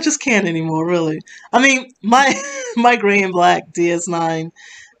 Because I just can't anymore, really. I mean, my gray and black DS9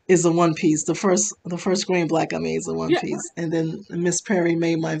 is a 1-piece. The first gray and black I made is a 1-piece, and then Miss Perry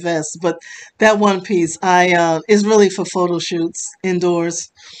made my vest. But that 1-piece, is really for photo shoots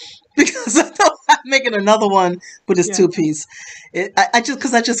indoors. Because I'm making another one, but it's 2-piece. I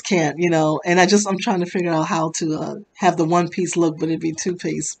just can't, and I'm trying to figure out how to have the 1-piece look, but it'd be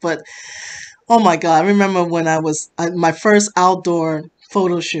 2-piece. But oh my God, I remember when I was my first outdoor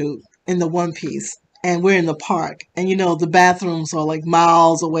photo shoot in the 1-piece, and we're in the park, and the bathrooms are like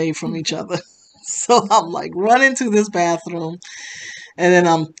miles away from each other. So I'm like running to this bathroom, and then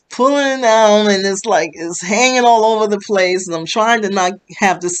I'm pulling down, and it's hanging all over the place, and I'm trying to not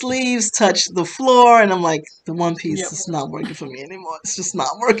have the sleeves touch the floor, and I'm like, the 1-piece is not working for me anymore. It's just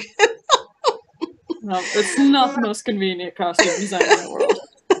not working. No, it's not the most convenient costume design in the world,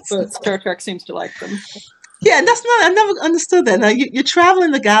 but Star Trek seems to like them. Yeah, I never understood that. Now, you're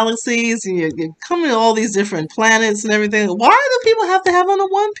traveling the galaxies, and you're coming to all these different planets and everything. Why do people have to have on a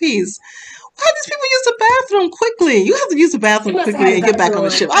 1-piece? Why do these people use the bathroom quickly? You have to use the bathroom quickly and get back on the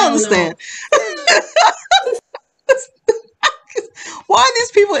ship. I understand. Why are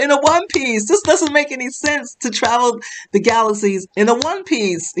these people in a 1-piece? This doesn't make any sense to travel the galaxies in a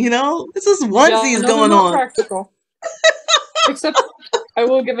 1-piece. This is onesies going on. Practical. Except, I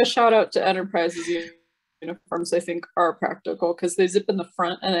will give a shout out to Enterprise's uniforms. I think are practical because they zip in the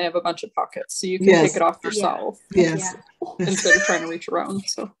front and they have a bunch of pockets, so you can take it off yourself. Yes. Instead of trying to reach around.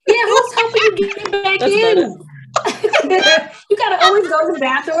 So who's helping you get back in? You gotta always go to the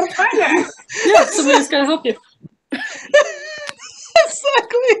bathroom with a partner. Yeah, somebody's gotta help you.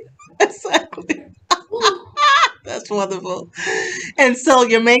 Exactly. That's wonderful. And so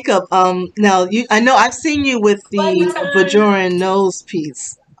your makeup, now I know I've seen you with the Bajoran nose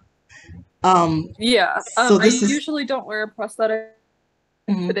piece. So I usually don't wear a prosthetic.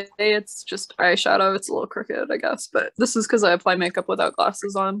 Today it's just eyeshadow. It's a little crooked, I guess, but this is because I apply makeup without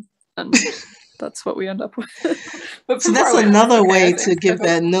glasses on, and that's what we end up with. But so that's another way to give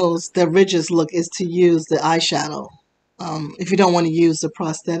that nose, the ridges look, is to use the eyeshadow. If you don't want to use the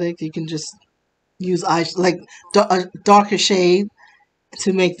prosthetic, you can just use a darker shade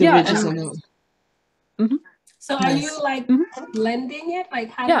to make the ridges on them. So are you like blending it?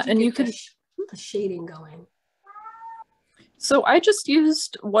 Like how did you get the shading going? So I just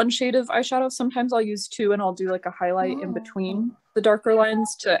used one shade of eyeshadow. Sometimes I'll use 2 and I'll do like a highlight in between. the darker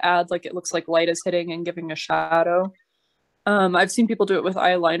lines to add, like, it looks like light is hitting and giving a shadow. I've seen people do it with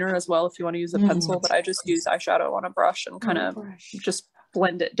eyeliner as well if you want to use a pencil, but I just use eyeshadow on a brush and kind of just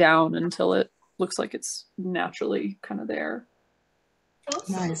blend it down until it looks like it's naturally kind of there.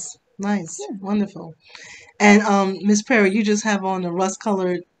 Nice, nice, wonderful. And Miss Perry, you just have on a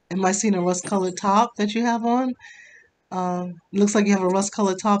rust-colored, am I seeing a rust-colored top that you have on? Looks like you have a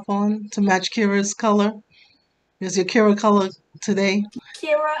rust-colored top on to match Kira's color. Is your Kira color today?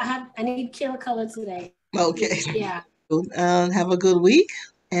 Kira, I need Kira color today. Okay. Yeah. Have a good week.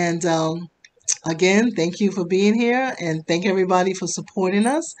 And again, thank you for being here. And thank everybody for supporting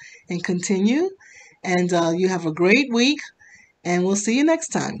us and continue. And you have a great week. And we'll see you next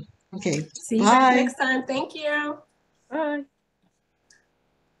time. Okay. See you Bye. guys next time. Thank you. Bye.